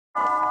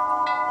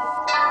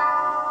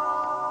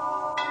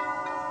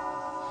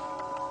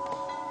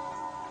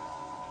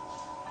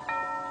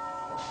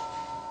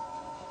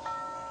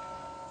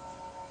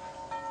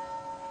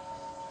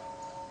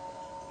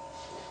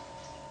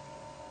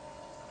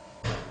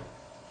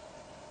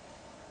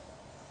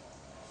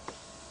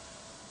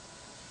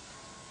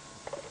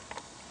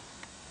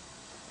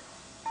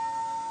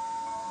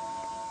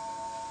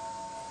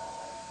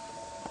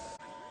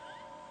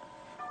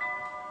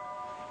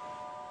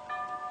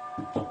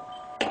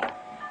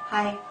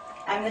Hi,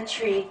 I'm the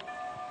tree,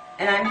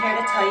 and I'm here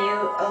to tell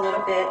you a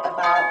little bit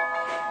about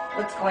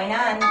what's going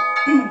on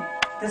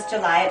this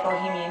July at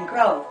Bohemian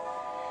Grove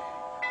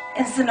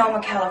in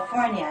Sonoma,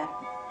 California.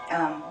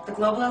 The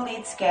global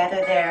elites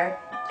gather there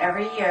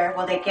every year.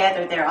 Well, they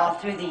gather there all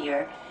through the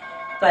year,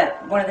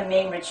 but one of the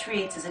main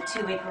retreats is a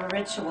 2-week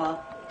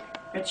ritual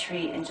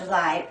retreat in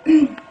July.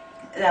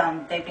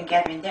 They've been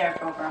gathering there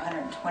for over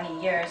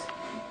 120 years.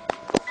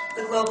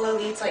 The global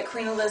elites like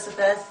Queen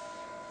Elizabeth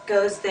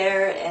goes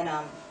there, and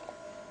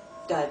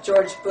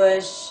George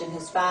Bush and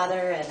his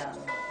father, and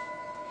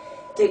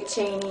Dick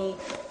Cheney,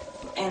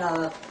 and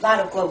a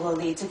lot of global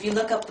elites. If you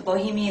look up the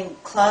Bohemian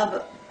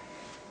Club,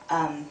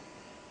 or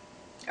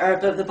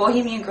the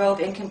Bohemian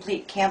Grove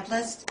Incomplete Camp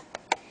List,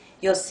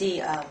 you'll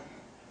see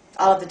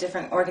all of the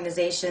different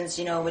organizations,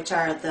 you know, which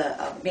are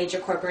the major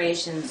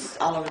corporations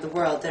all over the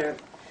world that are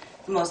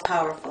the most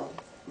powerful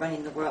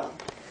running the world.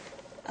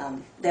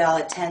 They all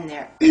attend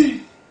there.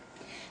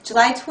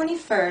 July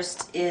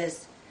 21st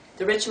is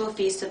the ritual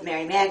feast of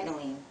Mary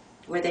Magdalene,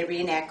 where they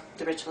reenact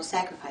the ritual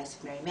sacrifice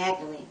of Mary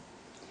Magdalene.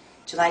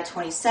 July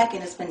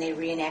 22nd is when they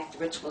reenact the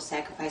ritual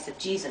sacrifice of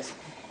Jesus.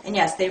 And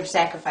yes, they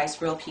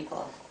sacrifice real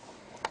people.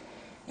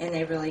 And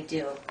they really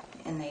do.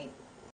 And